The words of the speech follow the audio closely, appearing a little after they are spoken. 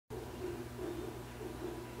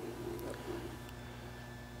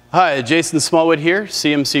Hi, Jason Smallwood here,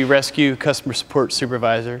 CMC Rescue Customer Support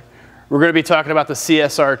Supervisor. We're going to be talking about the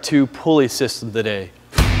CSR2 Pulley System today.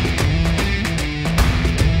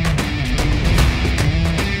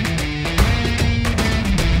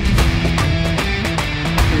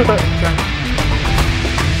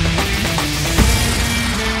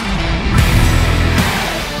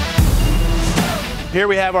 Here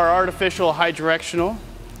we have our artificial high directional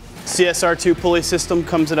CSR2 pulley system.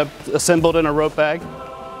 Comes assembled in a rope bag.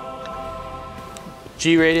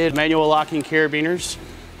 G-rated manual locking carabiners.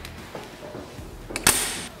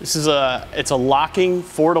 It's a locking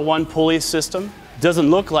 4-to-1 pulley system. Doesn't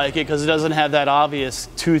look like it because it doesn't have that obvious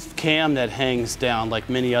tooth cam that hangs down like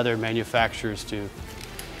many other manufacturers do.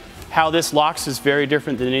 How this locks is very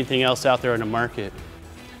different than anything else out there in the market.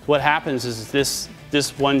 What happens is this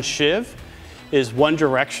one sheave is one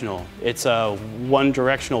directional. It's a one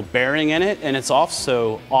directional bearing in it, and it's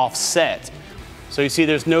also offset. So you see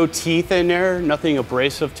there's no teeth in there, nothing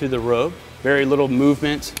abrasive to the rope, very little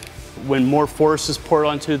movement. When more force is poured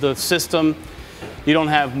onto the system, you don't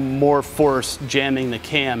have more force jamming the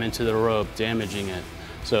cam into the rope, damaging it.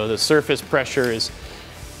 So the surface pressure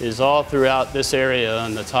is all throughout this area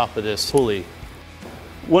on the top of this pulley.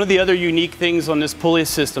 One of the other unique things on this pulley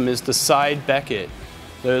system is the side becket.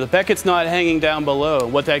 The becket's not hanging down below.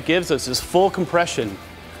 What that gives us is full compression,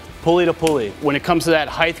 pulley to pulley. When it comes to that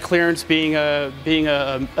height clearance being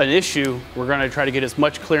an issue, we're going to try to get as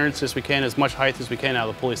much clearance as we can, as much height as we can out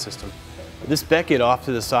of the pulley system. This becket off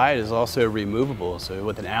to the side is also removable, so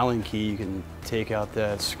with an Allen key you can take out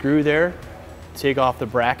that screw there, take off the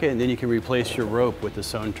bracket, and then you can replace your rope with the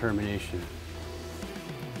sewn termination.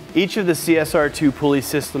 Each of the CSR2 pulley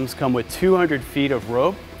systems come with 200 feet of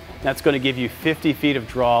rope. That's going to give you 50 feet of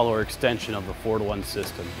draw or extension of the 4-to-1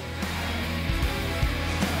 system.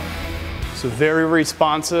 So very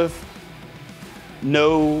responsive,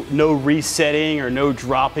 no resetting or no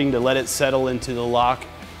dropping to let it settle into the lock.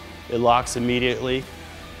 It locks immediately.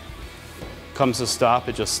 Comes to stop,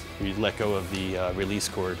 you let go of the release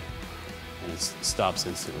cord and it stops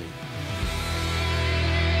instantly.